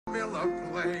Miller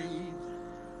played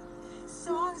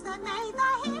songs that made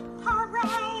the hit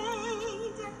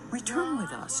parade. Return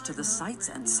with us to the sights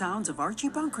and sounds of Archie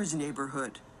Bunker's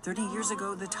neighborhood. 30 years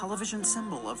ago, the television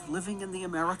symbol of living in the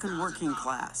American working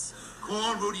class.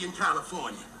 Call Rudy in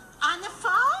California. On the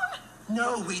phone?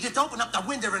 No, we just open up the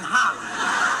window and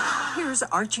holler. Here's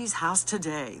Archie's house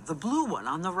today, the blue one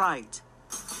on the right.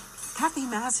 Kathy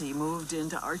Massey moved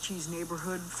into Archie's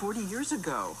neighborhood 40 years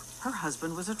ago. Her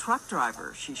husband was a truck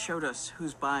driver. She showed us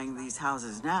who's buying these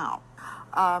houses now.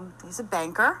 He's a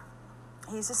banker.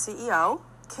 He's a CEO.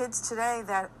 Kids today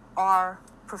that are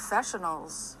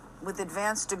professionals with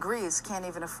advanced degrees can't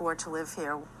even afford to live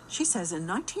here. She says in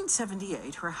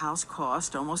 1978, her house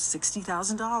cost almost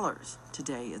 $60,000.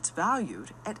 Today, it's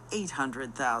valued at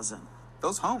 $800,000.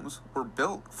 Those homes were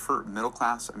built for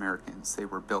middle-class Americans. They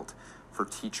were built for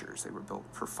teachers. They were built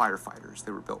for firefighters.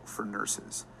 They were built for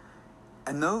nurses.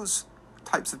 And those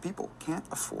types of people can't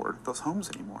afford those homes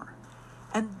anymore.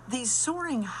 And these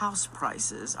soaring house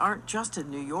prices aren't just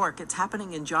in New York. It's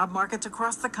happening in job markets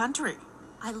across the country.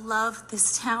 I love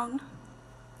this town.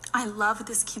 I love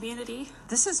this community.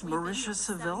 This is Marisha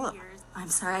Sevilla. I'm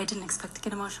sorry, I didn't expect to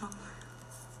get emotional.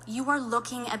 You are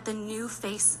looking at the new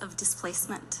face of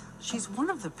displacement. She's one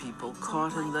of the people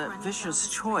caught in the vicious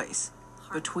choice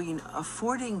between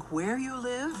affording where you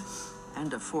live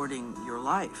and affording your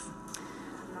life.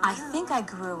 I think I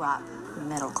grew up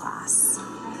middle class.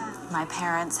 My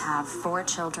parents have 4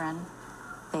 children.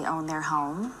 They own their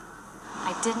home.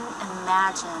 I didn't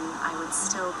imagine I would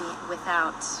still be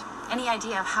without any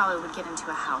idea of how I would get into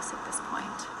a house at this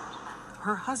point.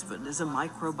 Her husband is a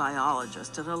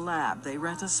microbiologist at a lab. They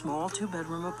rent a small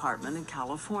 2-bedroom apartment in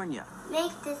California.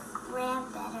 Make this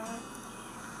gram better.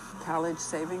 College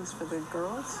savings for the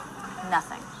girls?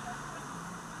 Nothing.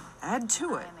 Add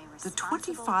to it the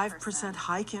 25%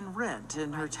 hike in rent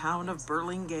in her town of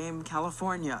Burlingame,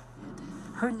 California.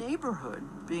 Her neighborhood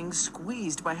being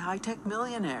squeezed by high-tech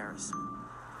millionaires.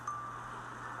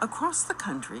 Across the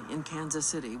country in Kansas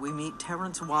City, we meet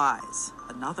Terrence Wise,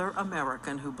 another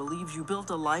American who believes you build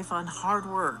a life on hard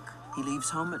work. He leaves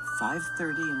home at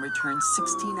 5:30 and returns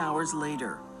 16 hours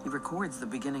later. He records the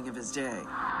beginning of his day.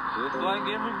 Just like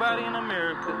everybody in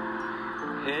America,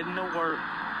 heading to work,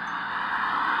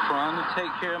 trying to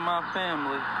take care of my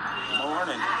family.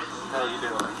 Morning. How you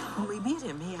doing? When we meet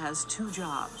him, he has 2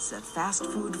 jobs at fast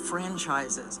food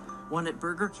franchises. One at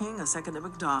Burger King, a second at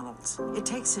McDonald's. It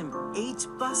takes him 8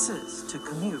 buses to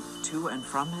commute to and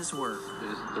from his work.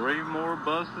 There's 3 more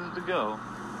buses to go.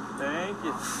 Thank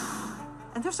you.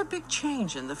 And there's a big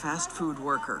change in the fast food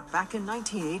worker. Back in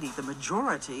 1980, the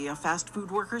majority of fast food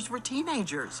workers were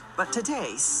teenagers. But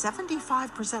today,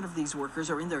 75% of these workers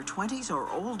are in their 20s or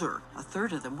older, a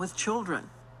third of them with children.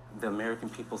 The American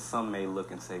people, some may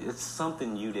look and say, it's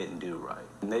something you didn't do right.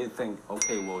 And they think,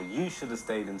 okay, well, you should have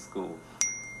stayed in school.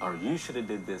 Or you should have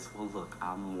did this. Well, look,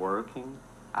 I'm working.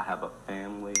 I have a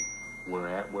family. We're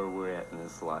at where we're at in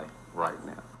this life right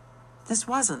now. This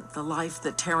wasn't the life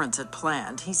that Terrence had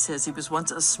planned. He says he was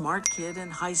once a smart kid in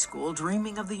high school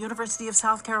dreaming of the University of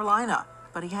South Carolina,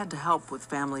 but he had to help with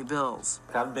family bills.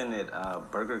 I've been at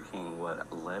Burger King,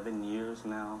 11 years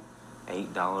now?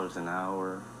 $8 an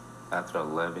hour after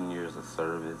 11 years of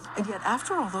service. And yet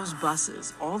after all those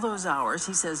buses, all those hours,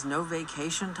 he says no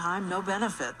vacation time, no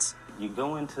benefits. You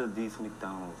go into these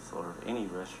McDonald's or any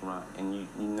restaurant and you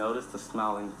notice the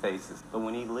smiling faces. But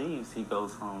when he leaves, he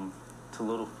goes home to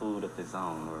little food of his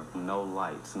own, or no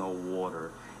lights, no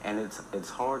water. And it's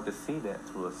hard to see that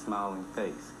through a smiling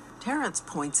face. Terrence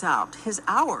points out his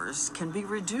hours can be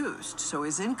reduced, so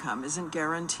his income isn't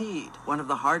guaranteed. One of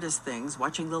the hardest things,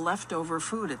 watching the leftover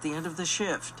food at the end of the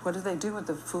shift. What do they do with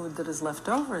the food that is left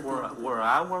over? Where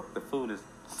I work, the food is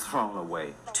thrown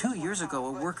away. 2 years ago,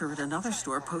 a worker at another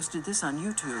store posted this on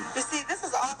YouTube. You see, this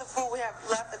is all the food we have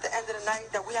left at the end of the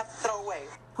night that we have to throw away.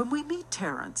 When we meet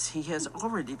Terrence, he has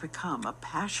already become a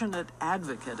passionate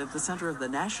advocate at the center of the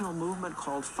national movement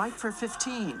called Fight for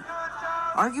 15,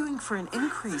 arguing for an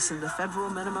increase in the federal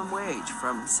minimum wage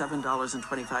from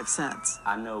 $7.25.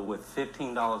 I know with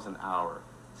 $15 an hour,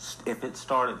 if it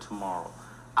started tomorrow,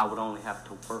 I would only have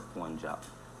to work 1 job.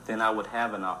 Then I would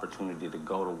have an opportunity to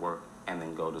go to work and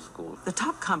then go to school. The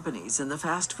top companies in the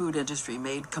fast food industry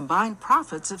made combined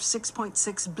profits of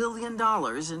 $6.6 billion in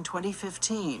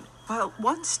 2015. While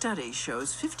one study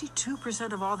shows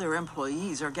 52% of all their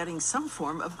employees are getting some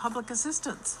form of public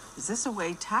assistance. Is this a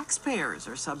way taxpayers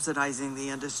are subsidizing the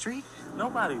industry?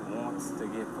 Nobody wants to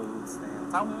get food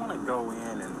stamps. I want to go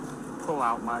in and pull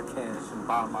out my cash and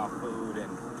buy my food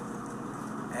and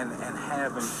and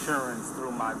have insurance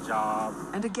through my job.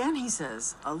 And again, he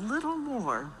says, a little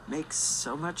more makes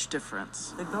so much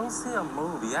difference. Hey, go see a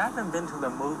movie. I haven't been to the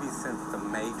movie since The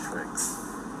Matrix.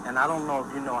 And I don't know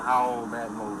if you know how old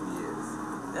that movie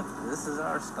is. Yep, this is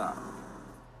our stop.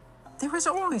 There has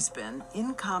always been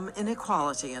income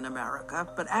inequality in America,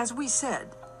 but as we said,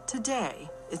 today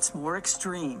it's more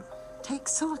extreme. Take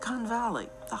Silicon Valley,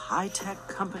 the high-tech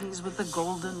companies with the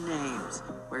golden names,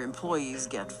 where employees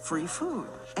get free food,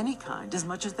 any kind, as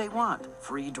much as they want,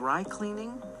 free dry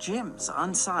cleaning, gyms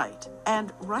on site,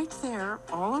 and right there,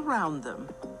 all around them,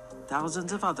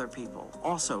 thousands of other people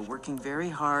also working very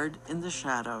hard in the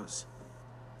shadows.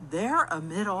 There,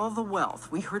 amid all the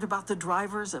wealth, we heard about the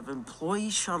drivers of employee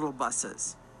shuttle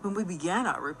buses. When we began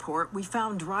our report, we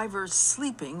found drivers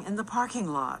sleeping in the parking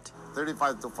lot.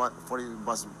 35 to 40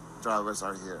 bus drivers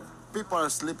are here. People are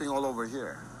sleeping all over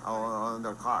here on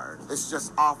their car. It's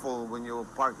just awful when you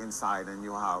park inside and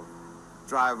you have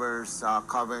drivers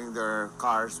covering their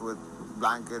cars with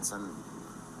blankets and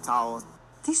towels.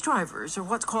 These drivers are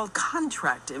what's called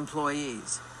contract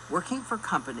employees, working for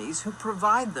companies who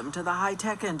provide them to the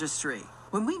high-tech industry.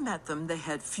 When we met them, they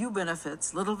had few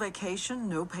benefits, little vacation,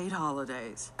 no paid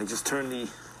holidays. I just turned the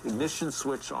ignition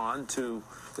switch on to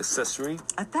accessory.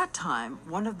 At that time,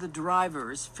 one of the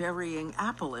drivers ferrying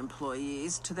Apple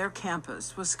employees to their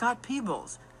campus was Scott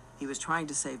Peebles. He was trying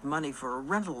to save money for a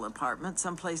rental apartment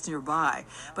someplace nearby,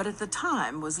 but at the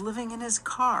time was living in his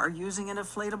car using an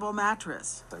inflatable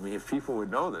mattress. I mean, if people would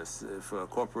know this, if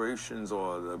corporations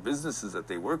or the businesses that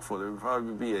they work for, there would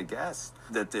probably be a guess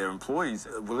that their employees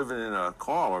were living in a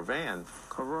car or van,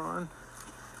 cover on,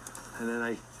 and then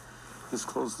I just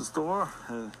close the door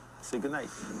and say goodnight.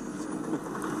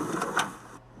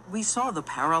 We saw the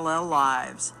parallel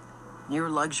lives. Near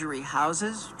luxury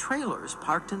houses, trailers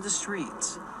parked in the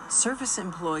streets. Service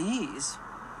employees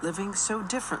living so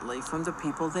differently from the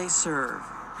people they serve.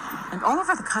 And all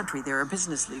over the country, there are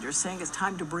business leaders saying it's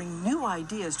time to bring new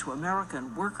ideas to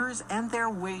American workers and their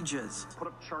wages.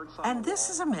 And this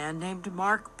is a man named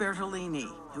Mark Bertolini,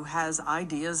 who has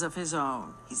ideas of his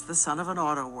own. He's the son of an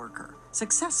auto worker,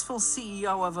 successful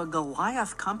CEO of a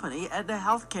Goliath company, Aetna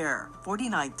Healthcare,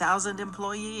 49,000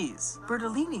 employees.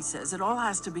 Bertolini says it all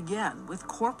has to begin with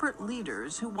corporate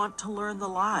leaders who want to learn the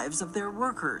lives of their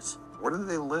workers. Where do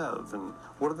they live and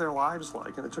what are their lives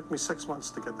like? And it took me 6 months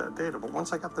to get that data. But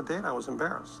once I got the data, I was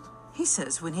embarrassed. He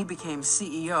says when he became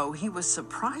CEO, he was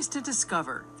surprised to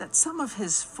discover that some of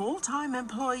his full-time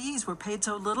employees were paid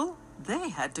so little, they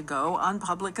had to go on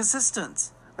public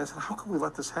assistance. I said, how can we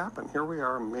let this happen? Here we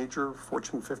are, a major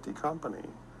Fortune 50 company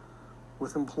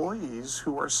with employees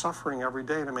who are suffering every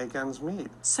day to make ends meet.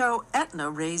 So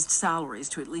Aetna raised salaries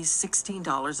to at least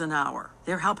 $16 an hour.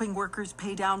 They're helping workers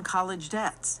pay down college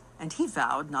debts. And he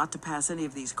vowed not to pass any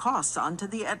of these costs on to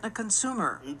the Aetna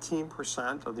consumer.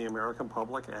 18% of the American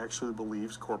public actually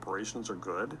believes corporations are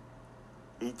good.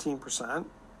 18%.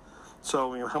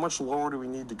 So, how much lower do we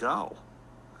need to go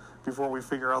before we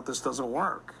figure out this doesn't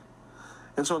work?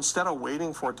 And so instead of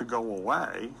waiting for it to go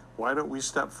away, why don't we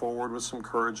step forward with some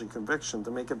courage and conviction to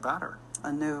make it better?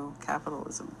 A new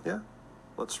capitalism. Yeah.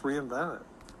 Let's reinvent it.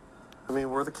 I mean,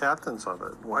 we're the captains of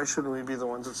it. Why shouldn't we be the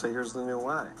ones that say, here's the new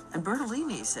way? And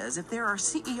Bertolini says if there are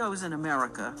CEOs in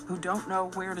America who don't know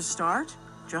where to start,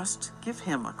 just give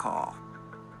him a call.